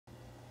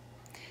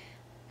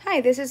Hi,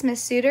 this is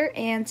Miss Soutar,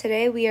 and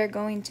today we are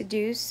going to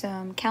do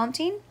some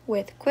counting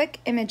with quick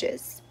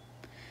images.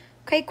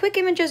 Okay, quick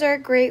images are a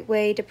great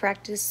way to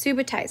practice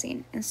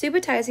subitizing, and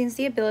subitizing is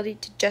the ability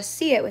to just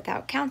see it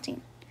without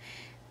counting.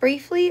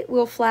 Briefly,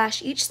 we'll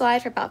flash each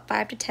slide for about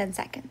 5 to 10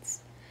 seconds.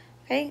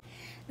 Okay,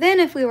 then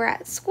if we were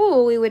at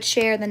school, we would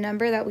share the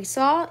number that we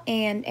saw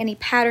and any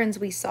patterns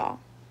we saw,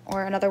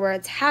 or in other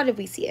words, how did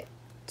we see it?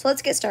 So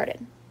let's get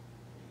started.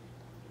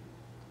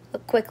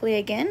 Look quickly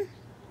again.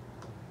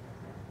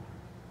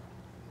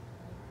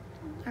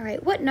 All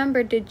right, what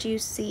number did you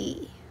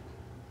see?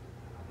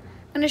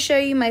 I'm going to show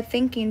you my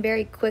thinking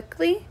very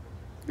quickly,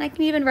 and I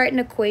can even write an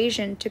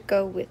equation to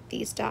go with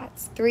these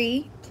dots.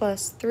 3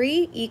 plus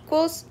 3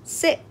 equals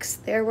 6.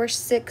 There were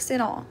 6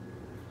 in all.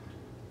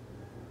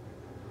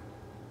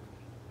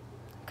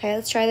 Okay,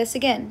 let's try this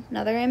again.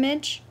 Another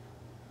image.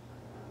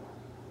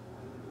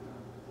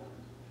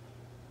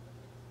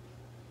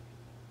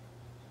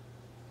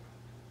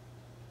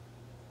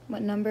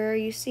 What number are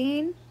you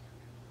seeing?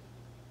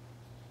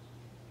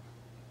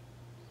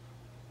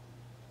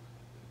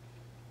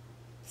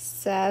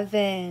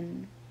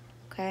 Seven.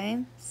 Okay,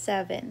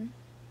 7.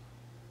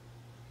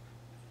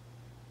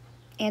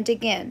 And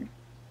again.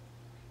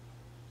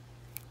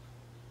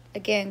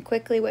 Again,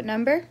 quickly, what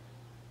number?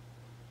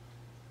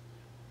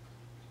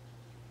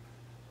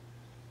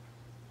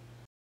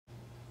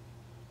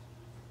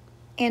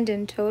 And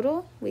in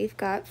total, we've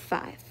got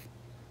 5.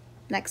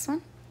 Next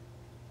one.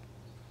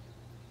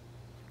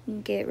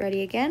 Get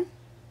ready again.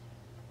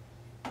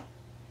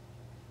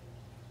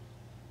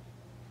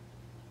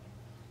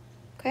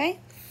 Okay,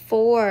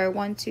 4.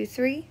 1, 2,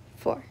 3,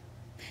 4.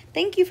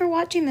 Thank you for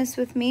watching this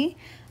with me.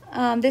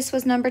 This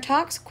was Number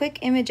Talks Quick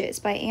Images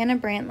by Anna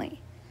Brantley.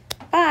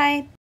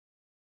 Bye.